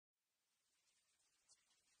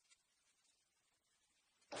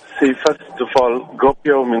See, first of all,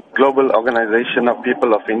 GOPIO means Global Organization of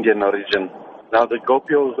People of Indian Origin. Now, the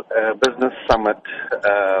GOPIO Business Summit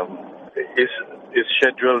is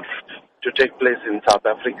scheduled to take place in South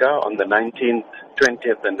Africa on the 19th,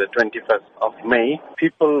 20th, and the 21st of May.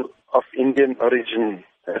 People of Indian origin,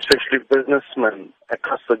 especially businessmen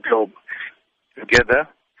across the globe, together,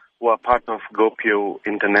 who are part of GOPIO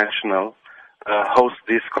International, host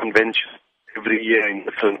these conventions every year in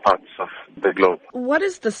different parts of the globe. What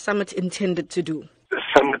is the summit intended to do? The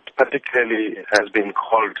summit particularly has been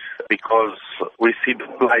called because we see the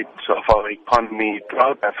plight of our economy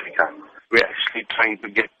throughout Africa. We're actually trying to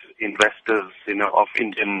get investors, of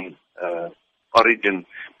Indian origin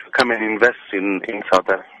to come and invest in South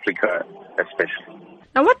Africa especially.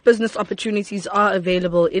 Now, what business opportunities are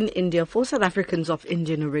available in India for South Africans of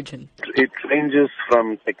Indian origin? It ranges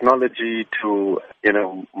from technology to,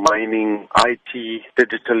 mining, IT,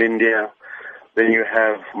 digital India. Then you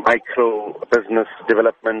have micro business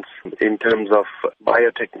developments in terms of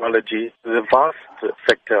biotechnology. There's a vast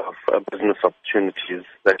sector of business opportunities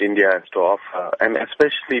that India has to offer. And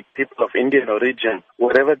especially people of Indian origin,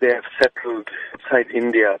 wherever they have settled outside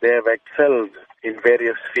India, they have excelled in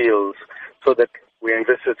various fields so that we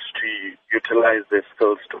envisage to utilize their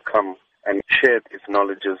skills to come and share these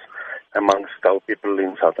knowledges amongst our people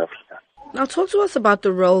in South Africa. Now, talk to us about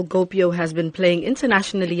the role GOPIO has been playing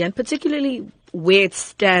internationally and particularly where it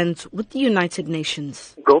stands with the United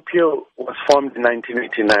Nations. GOPIO was formed in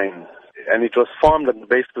 1989, and it was formed on the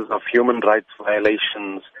basis of human rights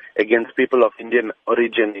violations against people of Indian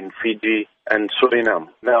origin in Fiji and Suriname.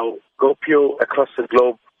 Now, GOPIO across the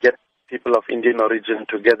globe get people of Indian origin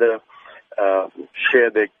together, share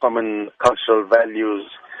their common cultural values,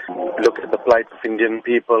 look at the plight of Indian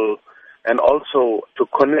people, and also to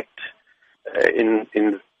connect in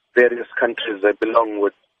various countries that belong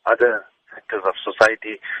with other sectors of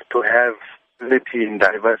society, to have unity and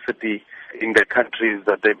diversity in the countries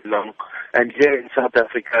that they belong. And here in South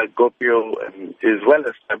Africa, GOPIO is well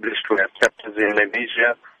established. We have chapters in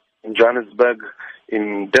Lenasia, in Johannesburg,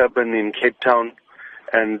 in Durban, in Cape Town.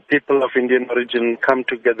 And people of Indian origin come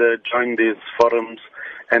together, join these forums,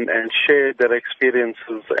 and share their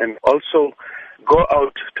experiences, and also go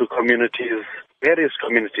out to communities, various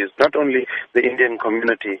communities, not only the Indian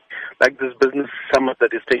community. Like this business summit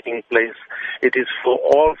that is taking place, it is for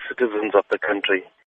all citizens of the country.